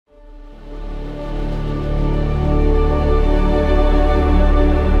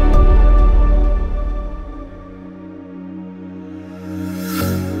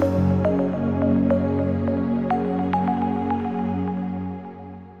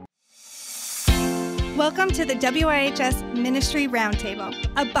Welcome to the WIHS Ministry Roundtable,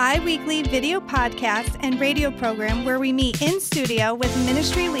 a bi-weekly video podcast and radio program where we meet in studio with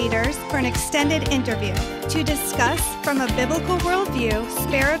ministry leaders for an extended interview to discuss from a biblical worldview,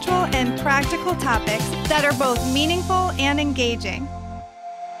 spiritual and practical topics that are both meaningful and engaging.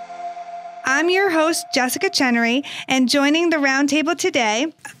 I'm your host, Jessica Chenery, and joining the roundtable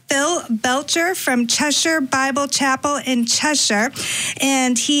today, Phil Belcher from Cheshire Bible Chapel in Cheshire,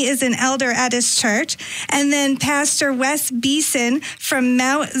 and he is an elder at his church. And then Pastor Wes Beason from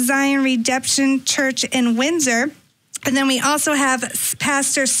Mount Zion Redemption Church in Windsor. And then we also have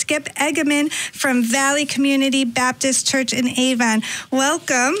Pastor Skip Eggiman from Valley Community Baptist Church in Avon.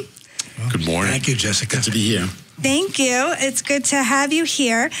 Welcome. Good morning. Thank you, Jessica. Good to be here. Thank you. It's good to have you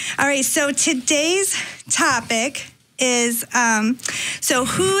here. All right, so today's topic is, so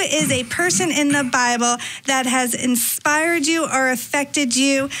who is a person in the Bible that has inspired you or affected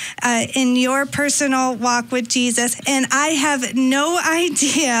you in your personal walk with Jesus? And I have no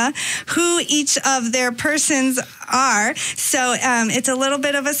idea who each of their persons are. So it's a little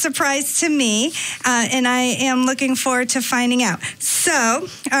bit of a surprise to me, and I am looking forward to finding out. So,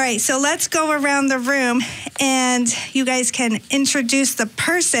 all right, so let's go around the room, and you guys can introduce the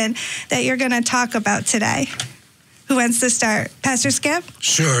person that you're going to talk about today. Who wants to start? Pastor Skip?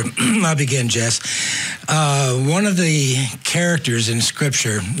 Sure. I'll begin, Jess. One of the characters in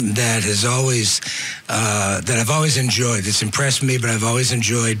Scripture that has always, that I've always enjoyed, it's impressed me, but I've always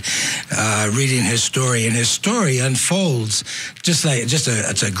enjoyed reading his story. And his story unfolds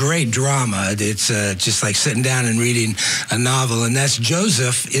it's a great drama. It's just like sitting down and reading a novel. And that's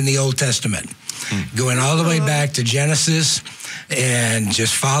Joseph in the Old Testament, going all the way back to Genesis, and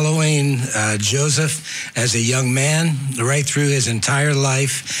just following Joseph as a young man right through his entire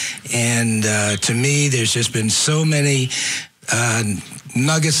life. And to me, there's just been so many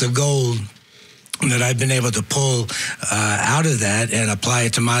nuggets of gold that I've been able to pull out of that and apply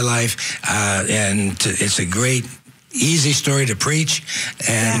it to my life. It's a great, easy story to preach,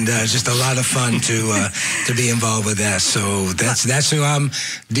 and just a lot of fun to be involved with that. So that's who I'm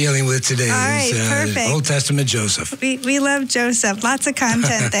dealing with today. All right, perfect. Old Testament Joseph. We love Joseph. Lots of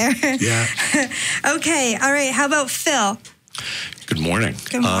content there. Yeah. Okay. All right. How about Phil? Good morning.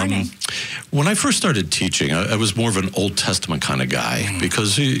 Good morning. When I first started teaching, I was more of an Old Testament kind of guy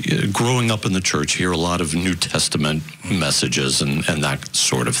because growing up in the church, you hear a lot of New Testament messages and that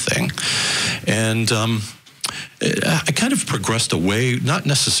sort of thing. And I kind of progressed away, not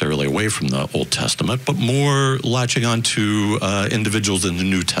necessarily away from the Old Testament, but more latching on to individuals in the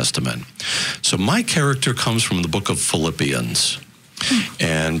New Testament. So my character comes from the book of Philippians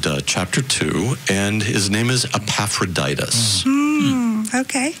and chapter 2, and his name is Epaphroditus.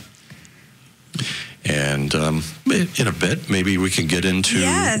 Okay. And in a bit, maybe we can get into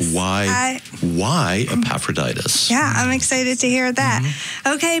why Epaphroditus. Yeah, I'm excited to hear that.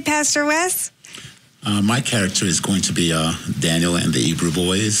 Okay, Pastor Wes? My character is going to be Daniel and the Hebrew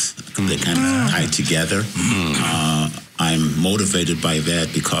boys. They kind of tied together. I'm motivated by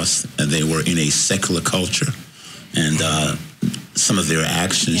that because they were in a secular culture, and some of their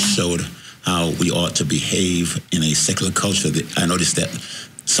actions showed how we ought to behave in a secular culture. I noticed that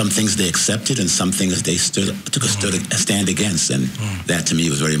some things they accepted and some things they took a stand against. And that to me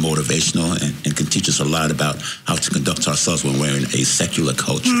was very motivational and can teach us a lot about how to conduct ourselves when we're in a secular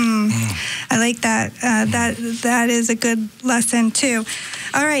culture. I like that. That is a good lesson too.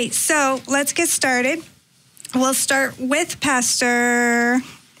 All right, so let's get started. We'll start with Pastor...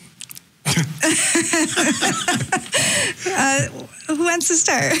 who wants to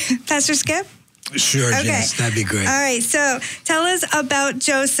start? Pastor Skip? Sure, okay. Jess, that'd be great. All right, so tell us about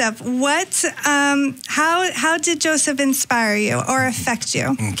Joseph. How did Joseph inspire you or affect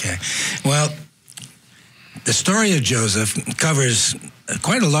you? Okay, well, the story of Joseph covers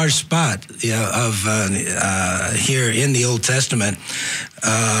quite a large spot of here in the Old Testament.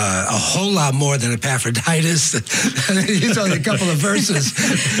 A whole lot more than Epaphroditus. It's only a couple of verses.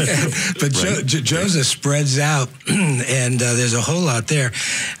 But Joseph spreads out, and there's a whole lot there.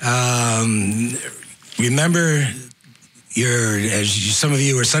 Remember, some of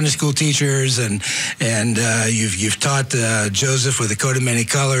you are Sunday school teachers, and you've taught Joseph with the coat of many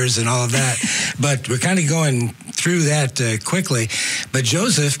colors and all of that. But we're kind of going through that quickly. But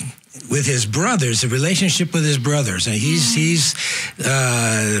Joseph, with his brothers, a relationship with his brothers, and he's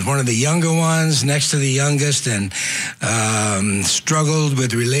one of the younger ones, next to the youngest, and struggled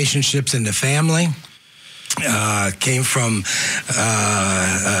with relationships in the family. came from,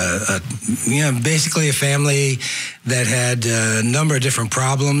 basically a family that had a number of different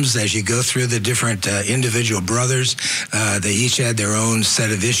problems. As you go through the different individual brothers, they each had their own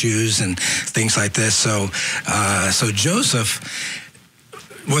set of issues and things like this. So Joseph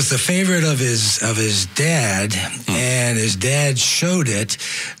was the favorite of his dad, and his dad showed it.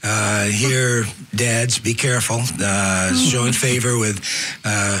 Here, dads, be careful, showing favor with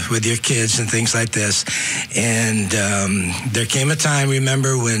your kids and things like this. And there came a time,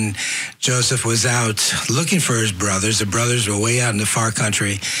 remember, when Joseph was out looking for his brothers. The brothers were way out in the far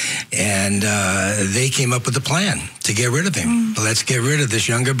country, and they came up with a plan to get rid of him. Let's get rid of this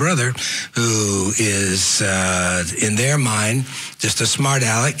younger brother who is, in their mind, just a smart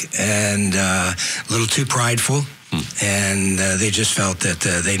aleck and a little too prideful. And they just felt that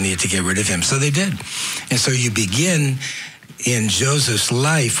they needed to get rid of him. So they did. And so you begin in Joseph's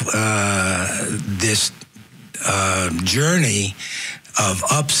life this journey of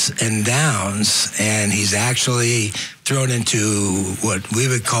ups and downs, and he's actually thrown into what we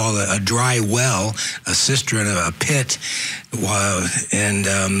would call a dry well, a cistern, a pit, while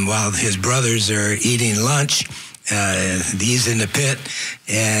his brothers are eating lunch. He's in the pit,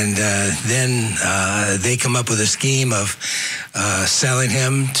 and then they come up with a scheme of selling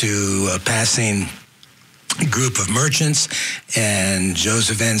him to a passing group of merchants, and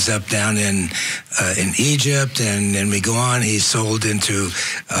Joseph ends up down in Egypt, and then we go on. He's sold into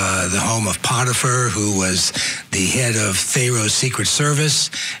the home of Potiphar, who was the head of Pharaoh's secret service,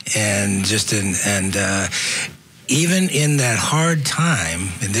 and even in that hard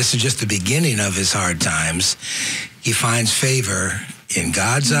time, and this is just the beginning of his hard times, he finds favor in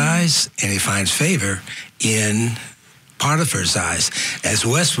God's eyes, and he finds favor in Potiphar's eyes. As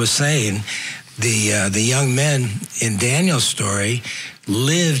Wes was saying, the young men in Daniel's story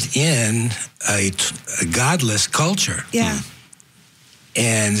lived in a godless culture. Yeah.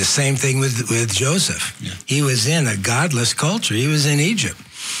 And the same thing with Joseph. Yeah. He was in a godless culture. He was in Egypt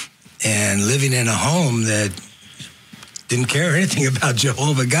and living in a home that didn't care anything about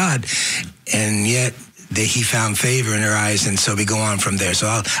Jehovah God, and yet he found favor in their eyes, and so we go on from there. So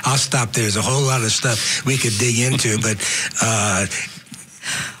I'll stop there. There's a whole lot of stuff we could dig into, but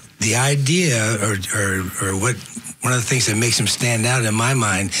the idea, or what one of the things that makes him stand out in my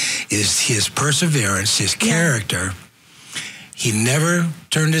mind is his perseverance, his character. He never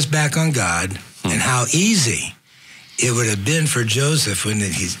turned his back on God, and how easy it would have been for Joseph when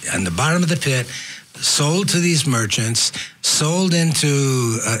he's on the bottom of the pit, sold to these merchants, sold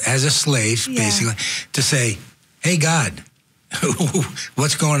into as a slave, basically, to say, hey, God,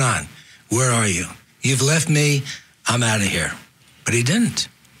 what's going on? Where are you? You've left me. I'm out of here. But he didn't.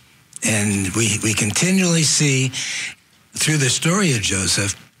 And we continually see through the story of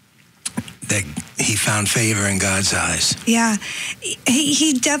Joseph that he found favor in God's eyes. Yeah.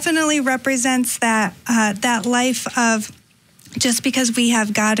 He definitely represents that life of, just because we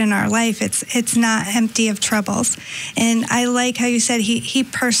have God in our life, it's not empty of troubles. And I like how you said he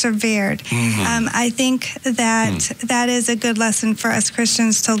persevered. I think that is a good lesson for us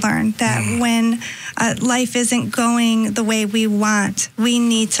Christians to learn, that when life isn't going the way we want, we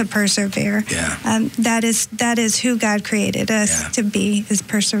need to persevere. Yeah. That is who God created us to be, is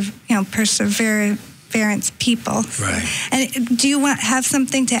perseverance people. Right. And do you have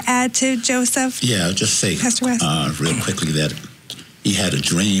something to add to Joseph? Yeah, I'll just say real quickly that he had a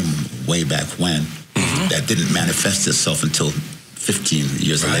dream way back when that didn't manifest itself until 15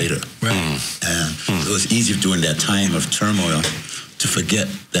 years later. Right. And it was easy during that time of turmoil to forget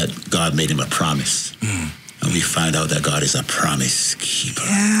that God made him a promise. And we find out that God is a promise keeper.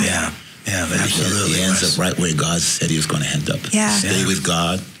 Yeah, absolutely. He ends up right where God said he was going to end up. Stay with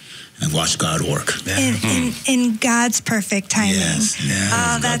God and watch God work. In God's perfect timing. Yes.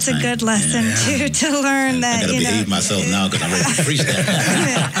 Oh, that's a good lesson to learn. That I gotta behave myself now because I'm ready to preach that.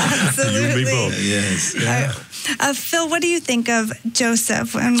 Absolutely. You and me both. Yes. Phil, what do you think of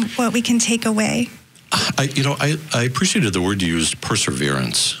Joseph and what we can take away? I appreciated the word you used,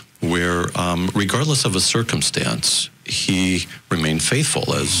 perseverance, where regardless of a circumstance, he remained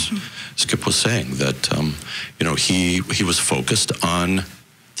faithful, as Skip was saying, that he was focused on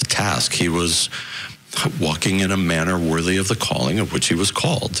the task. He was walking in a manner worthy of the calling of which he was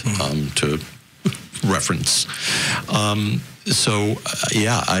called, to reference. I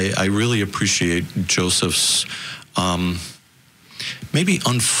really appreciate Joseph's maybe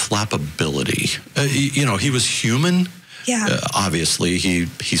unflappability. He was human. Yeah. Obviously, he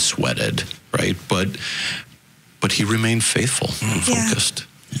sweated, right? But he remained faithful and focused.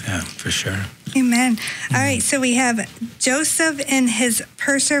 Yeah, for sure. Amen. All right, so we have Joseph and his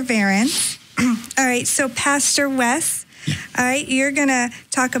perseverance. All right, so Pastor Wes, all right, you're going to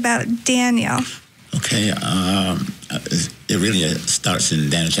talk about Daniel. Okay, it really starts in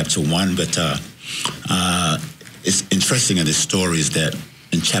Daniel chapter 1, but it's interesting in this story is that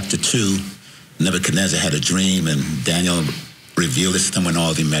in chapter 2, Nebuchadnezzar had a dream, and Daniel revealed it to him when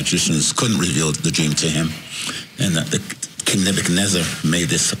all the magicians couldn't reveal the dream to him. And the King Nebuchadnezzar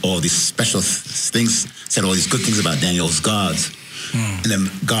made all these special things, said all these good things about Daniel's gods. And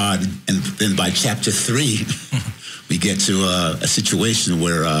then by chapter 3, we get to a situation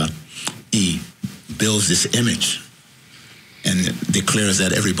where he builds this image and declares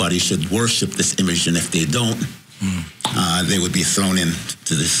that everybody should worship this image, and if they don't, they would be thrown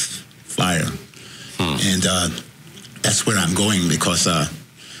into this fire. And that's where I'm going, because the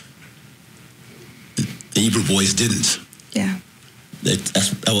Hebrew boys didn't. Yeah.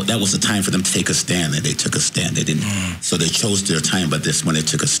 That was the time for them to take a stand, and they took a stand. They didn't, so they chose their time, but this when they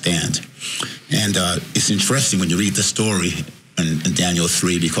took a stand. And it's interesting when you read the story in Daniel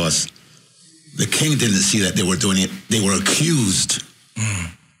 3, because the king didn't see that they were doing it. They were accused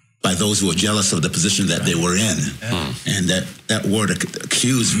by those who were jealous of the position that they were in. And that word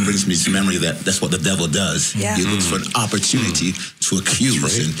accused brings me to memory that that's what the devil does. Yeah. He looks for an opportunity to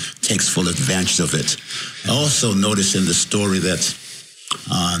accuse and takes full advantage of it. I also noticed in the story that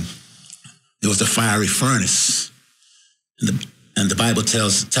there was a fiery furnace. And the Bible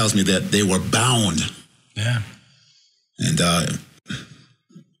tells me that they were bound. Yeah. And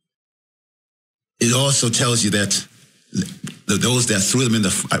it also tells you that those that threw them in the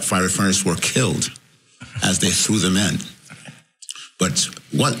fiery furnace were killed as they threw them in. But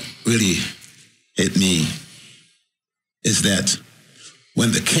what really hit me is that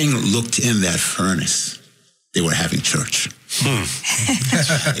when the king looked in that furnace, they were having church.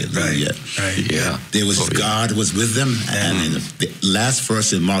 Hallelujah. Right. Yeah. There was God was with them. And in the last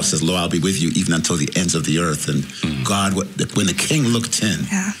verse in Mark says, "Lo, I'll be with you even until the ends of the earth." And God, when the king looked in,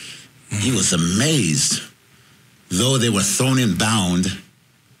 he was amazed. Though they were thrown in bound,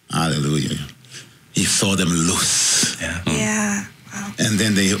 hallelujah, he saw them loose. Yeah. Wow. And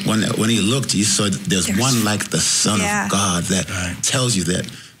then when he looked, he saw there's one like the Son of God that tells you that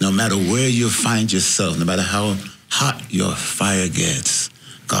no matter where you find yourself, no matter how hot your fire gets,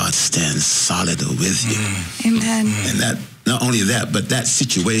 God stands solid with you. Amen. And that not only that, but that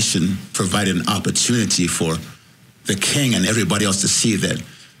situation provided an opportunity for the king and everybody else to see that,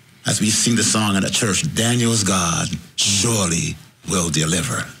 as we sing the song in the church, Daniel's God surely will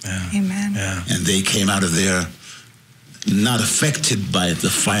deliver. Amen. And they came out of there not affected by the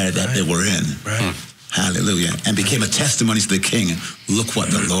fire that they were in. Hallelujah. And became a testimony to the king. Look what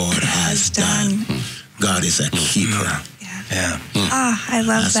the Lord has done. God is a keeper. I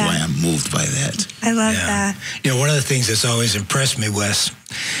love That's that. why I'm moved by that. I love that. You know, one of the things that's always impressed me, Wes,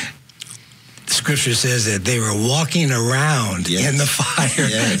 Scripture says that they were walking around in the fire.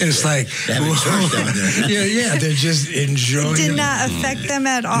 It's like, they're just enjoying It did it. not affect them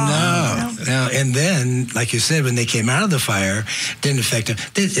at all. No. And then, like you said, when they came out of the fire, it didn't affect them.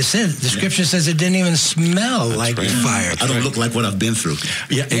 The Scripture says it didn't even smell like fire. I don't look like what I've been through.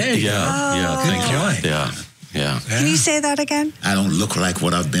 Thank you. Yeah. Can you say that again? I don't look like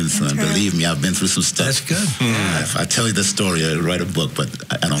what I've been through. And believe me, I've been through some stuff. That's good. If I tell you the story, I write a book, but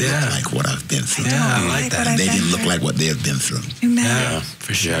I don't look like what I've been through. I like that. And they didn't look like what they had been through. Amen. Yeah,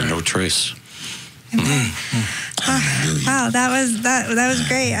 for sure. Yeah, no trace. Wow, that was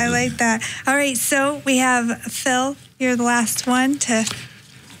great. I like that. All right, so we have Phil. You're the last one to.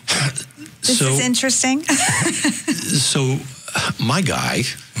 This is interesting. So, my guy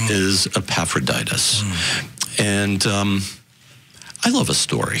is Epaphroditus, and I love a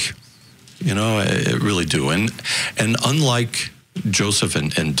story. You know, I really do. And unlike Joseph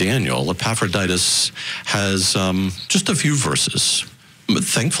and Daniel, Epaphroditus has just a few verses. But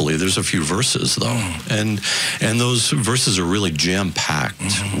thankfully, there's a few verses, though. And those verses are really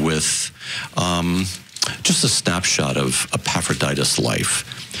jam-packed with just a snapshot of Epaphroditus' life.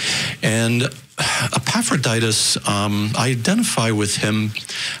 And Epaphroditus, I identify with him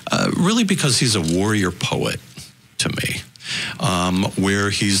really because he's a warrior poet to me. Where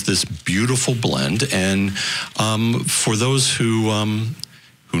he's this beautiful blend, and for those who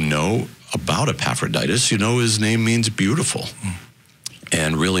know about Epaphroditus, you know his name means beautiful,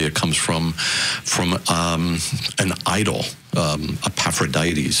 and really it comes from an idol,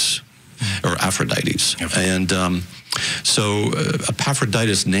 Epaphrodites or Aphrodites, and so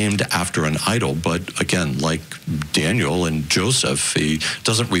Epaphroditus named after an idol, but again, like Daniel and Joseph, he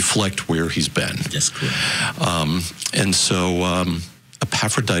doesn't reflect where he's been. That's correct. And so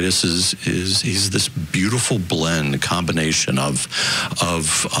Epaphroditus he's this beautiful blend, combination of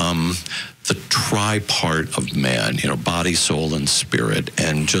the tri-part of man, body, soul, and spirit,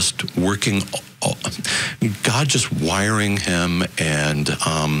 and just working, God just wiring him and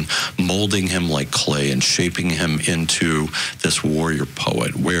molding him like clay and shaping him into this warrior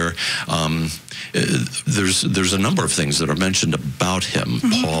poet, where there's a number of things that are mentioned about him.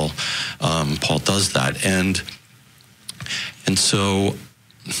 Paul does that, and so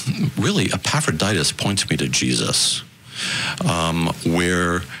really Epaphroditus points me to Jesus,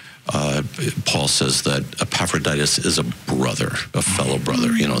 where Paul says that Epaphroditus is a brother, a fellow brother,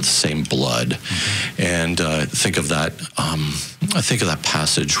 the same blood. And think of that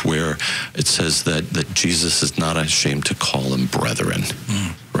passage where it says that Jesus is not ashamed to call them brethren,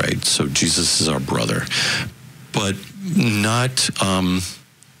 right? So Jesus is our brother, but not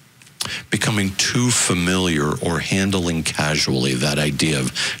becoming too familiar or handling casually that idea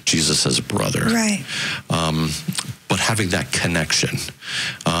of Jesus as a brother. Right. But having that connection,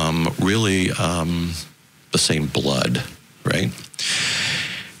 really the same blood, right?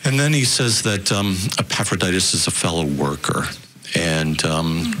 And then he says that Epaphroditus is a fellow worker, and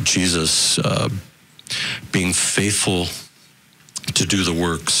Jesus being faithful to do the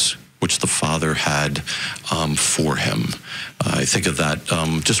works which the Father had for him. I think of that,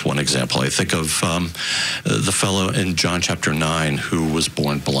 just one example. I think of the fellow in John chapter 9 who was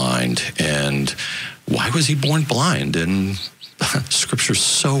born blind. And why was he born blind? And Scripture's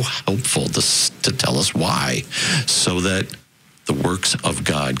so helpful to tell us why, so that the works of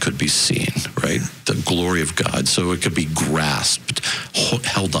God could be seen, right? The glory of God, so it could be grasped,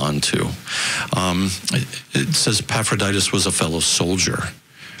 held on to. It says Epaphroditus was a fellow soldier,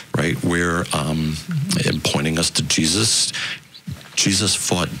 right? Where, in pointing us to Jesus, Jesus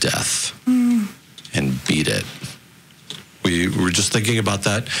fought death and beat it. We were just thinking about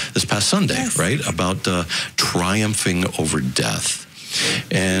that this past Sunday, yes. Right? About triumphing over death.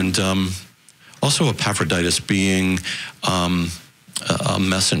 And also Epaphroditus being a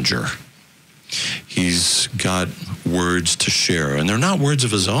messenger. He's got words to share, and they're not words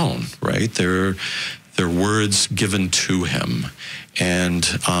of his own, right? They're words given to him. And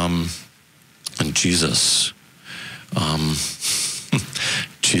Jesus,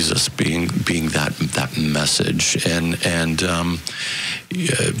 Jesus being that message, and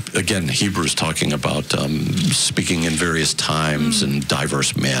again, Hebrews talking about speaking in various times and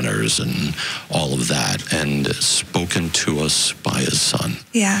diverse manners and all of that, and spoken to us by his Son.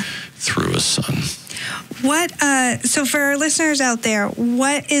 Yeah, through his Son. What? So for our listeners out there,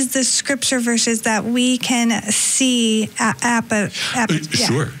 what is the scripture verses that we can see? Sure.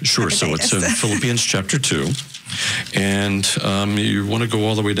 So it's in Philippians chapter 2, and you want to go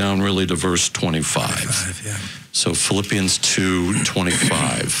all the way down really to verse 25. Yeah. So Philippians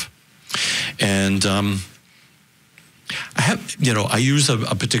 2:25, and I use a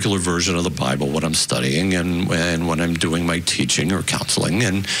particular version of the Bible when I'm studying and when I'm doing my teaching or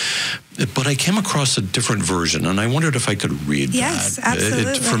counseling, but I came across a different version, and I wondered if I could read that. Yes,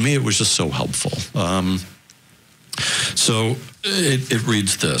 absolutely. For me, it was just so helpful. So it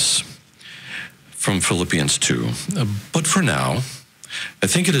reads this from Philippians 2. But for now, I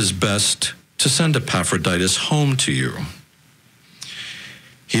think it is best to send Epaphroditus home to you.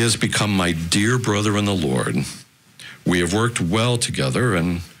 He has become my dear brother in the Lord. We have worked well together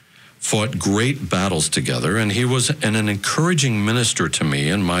and fought great battles together, and he was an encouraging minister to me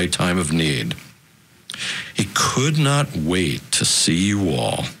in my time of need. He could not wait to see you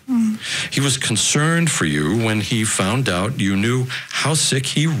all. He was concerned for you when he found out you knew how sick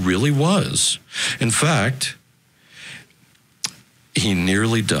he really was. In fact, he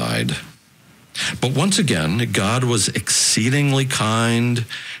nearly died. But once again, God was exceedingly kind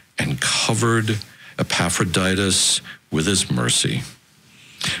and covered Epaphroditus with his mercy.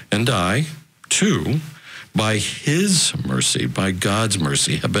 And I, too, by his mercy, by God's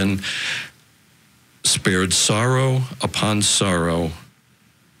mercy, have been spared sorrow upon sorrow,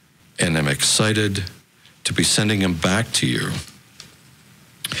 and am excited to be sending him back to you.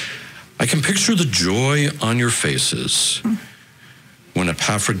 I can picture the joy on your faces when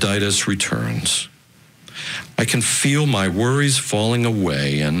Epaphroditus returns. I can feel my worries falling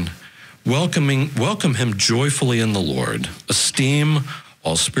away and welcome him joyfully in the Lord. Esteem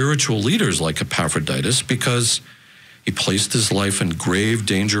all spiritual leaders like Epaphroditus, because he placed his life in grave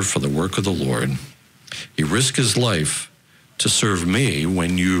danger for the work of the Lord. He risked his life to serve me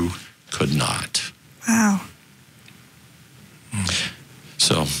when you could not. Wow.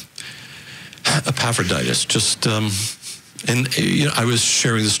 So, Epaphroditus, just And I was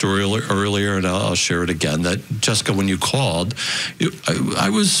sharing the story earlier, and I'll share it again, that Jessica, when you called, I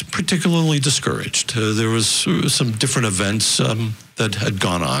was particularly discouraged. There was some different events that had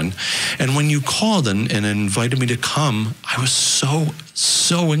gone on. And when you called and invited me to come, I was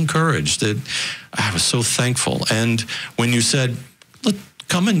so encouraged. That I was so thankful. And when you said,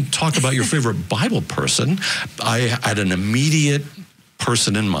 come and talk about your favorite Bible person, I had an immediate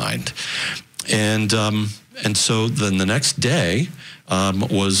person in mind. And so then the next day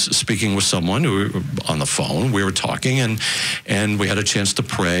was speaking with someone who on the phone. We were talking, and we had a chance to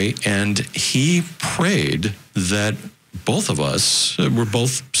pray. And he prayed that both of us, we're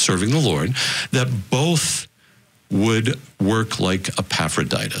both serving the Lord, that both would work like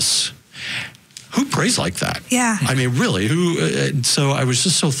Epaphroditus. Who prays like that? Yeah. I mean, really, who? So I was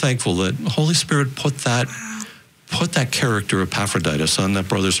just so thankful that Holy Spirit put that character Epaphroditus on that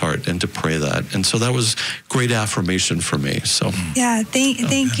brother's heart, and to pray that. And so that was great affirmation for me. So yeah,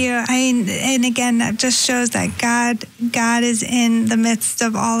 thank you. And again, that just shows that God is in the midst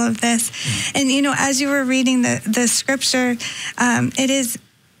of all of this. And as you were reading the scripture, it is,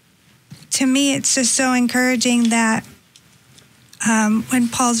 to me, it's just so encouraging that when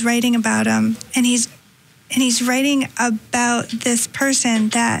Paul's writing about him, and he's writing about this person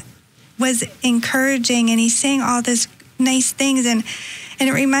that was encouraging, and he's saying all these nice things, and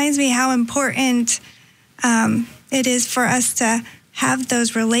it reminds me how important it is for us to have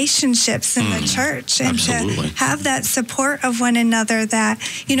those relationships in the church, and absolutely. to have that support of one another, that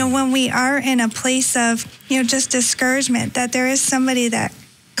when we are in a place of just discouragement, that there is somebody that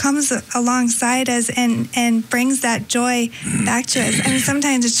comes alongside us and brings that joy back to us. I mean,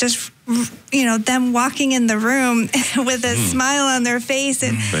 sometimes it's just them walking in the room with a smile on their face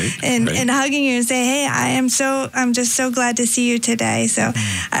and hugging you and say, "Hey, I'm just so glad to see you today." So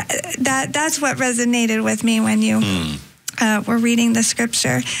that's what resonated with me when you were reading the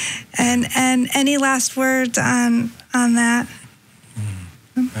scripture. And any last words on that?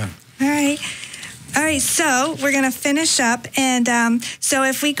 All right, so we're going to finish up. And so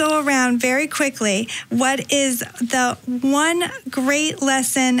if we go around very quickly, what is the one great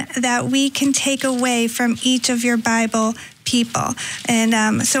lesson that we can take away from each of your Bible people?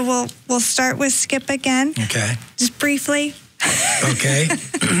 And so we'll start with Skip again. Okay. Just briefly. Okay.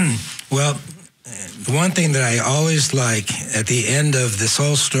 Well, one thing that I always like at the end of this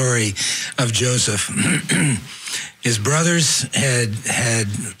whole story of Joseph, his brothers had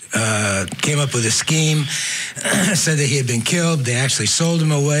came up with a scheme, said that he had been killed. They actually sold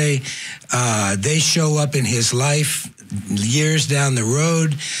him away. They show up in his life years down the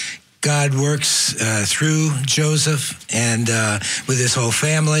road. God works through Joseph and with his whole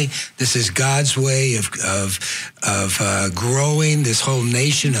family. This is God's way of growing this whole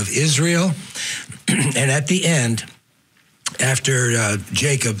nation of Israel. And at the end, after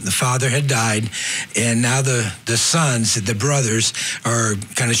Jacob, the father, had died, and now the sons, the brothers, are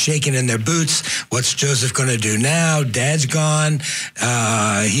kind of shaking in their boots. What's Joseph going to do now? Dad's gone.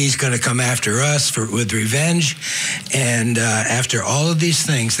 He's going to come after us with revenge. And after all of these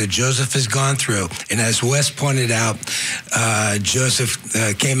things that Joseph has gone through, and as Wes pointed out, Joseph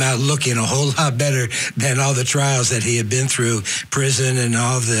came out looking a whole lot better than all the trials that he had been through, prison and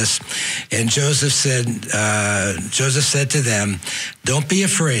all of this. And Joseph said to them, "Don't be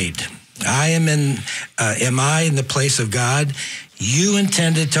afraid. Am I in the place of God? You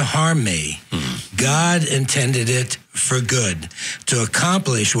intended to harm me. God intended it for good, to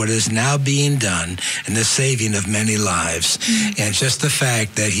accomplish what is now being done in the saving of many lives." And just the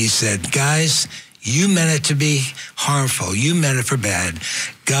fact that he said, guys, you meant it to be harmful. You meant it for bad.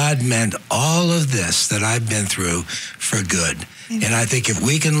 God meant all of this that I've been through for good. And I think if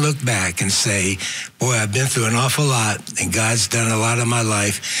we can look back and say, boy, I've been through an awful lot, and God's done a lot in my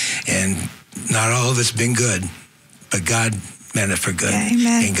life, and not all of it's been good, but God meant it for good,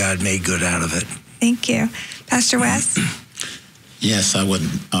 and God made good out of it. Thank you. Pastor Wes? Yes, I would.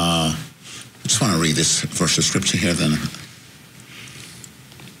 I just want to read this verse of scripture here then.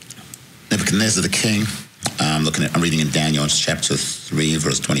 Nebuchadnezzar the king, I'm reading in Daniel chapter 3,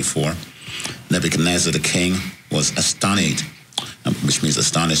 verse 24. Nebuchadnezzar the king was astonished, which means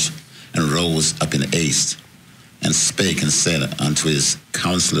astonished, and rose up in haste, and spake and said unto his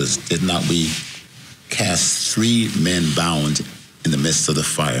counselors, did not we cast 3 men bound in the midst of the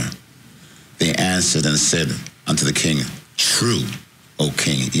fire? They answered and said unto the king, true, O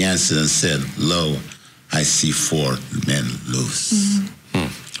king. He answered and said, lo, I see 4 men loose.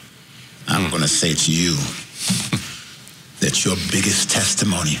 I'm going to say to you that your biggest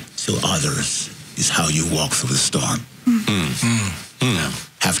testimony to others is how you walk through the storm.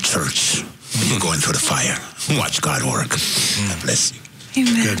 Have church. When you're going through the fire. Watch God work. God bless you.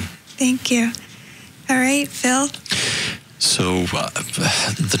 Amen. Good. Thank you. All right, Phil. So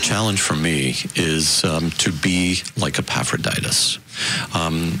the challenge for me is to be like Epaphroditus.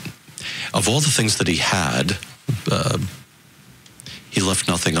 Of all the things that he had, he left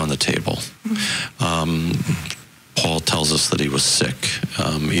nothing on the table. Paul tells us that he was sick,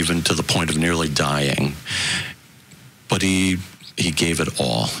 even to the point of nearly dying. But he gave it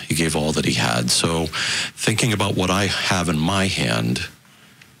all. He gave all that he had. So thinking about what I have in my hand,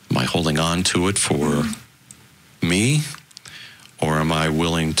 am I holding on to it for me? Or am I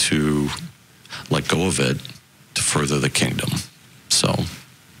willing to let go of it to further the kingdom? So.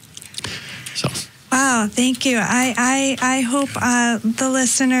 Wow, thank you. I hope the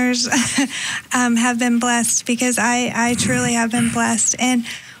listeners have been blessed, because I truly have been blessed. And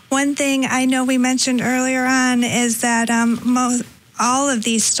one thing I know we mentioned earlier on is that all of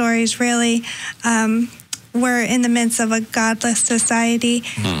these stories really we're in the midst of a godless society,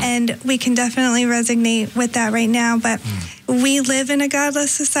 and we can definitely resonate with that right now. But we live in a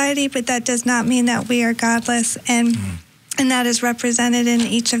godless society, but that does not mean that we are godless, and that is represented in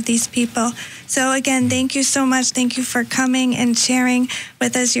each of these people. So again, thank you so much. Thank you for coming and sharing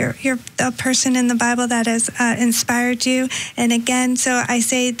with us. You're a person in the Bible that has inspired you. And again, so I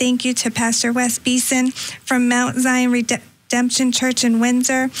say thank you to Pastor Wes Beason from Mount Zion Redemption Church in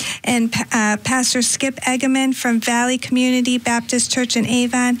Windsor, and Pastor Skip Eggiman from Valley Community Baptist Church in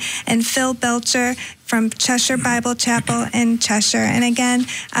Avon, and Phil Belcher from Cheshire Bible Chapel in Cheshire. And again,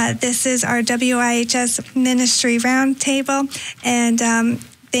 this is our WIHS Ministry Roundtable, and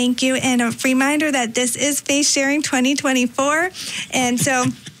thank you. And a reminder that this is Faith Sharing 2024, and so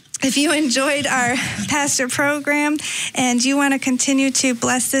if you enjoyed our pastor program and you want to continue to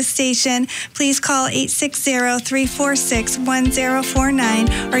bless this station, please call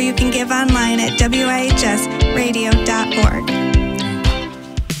 860-346-1049, or you can give online at wihsradio.org.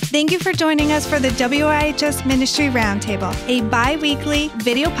 Thank you for joining us for the WIHS Ministry Roundtable, a bi-weekly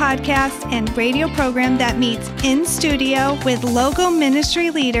video podcast and radio program that meets in studio with local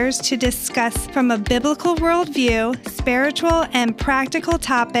ministry leaders to discuss from a biblical worldview, spiritual and practical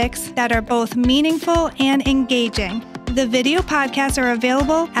topics that are both meaningful and engaging. The video podcasts are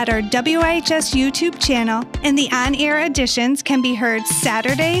available at our WIHS YouTube channel, and the on-air editions can be heard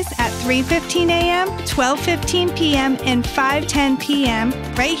Saturdays at 3:15 a.m., 12:15 p.m., and 5:10 p.m.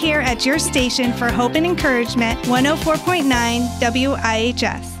 right here at your station for Hope and Encouragement, 104.9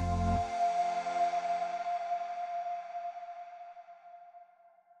 WIHS.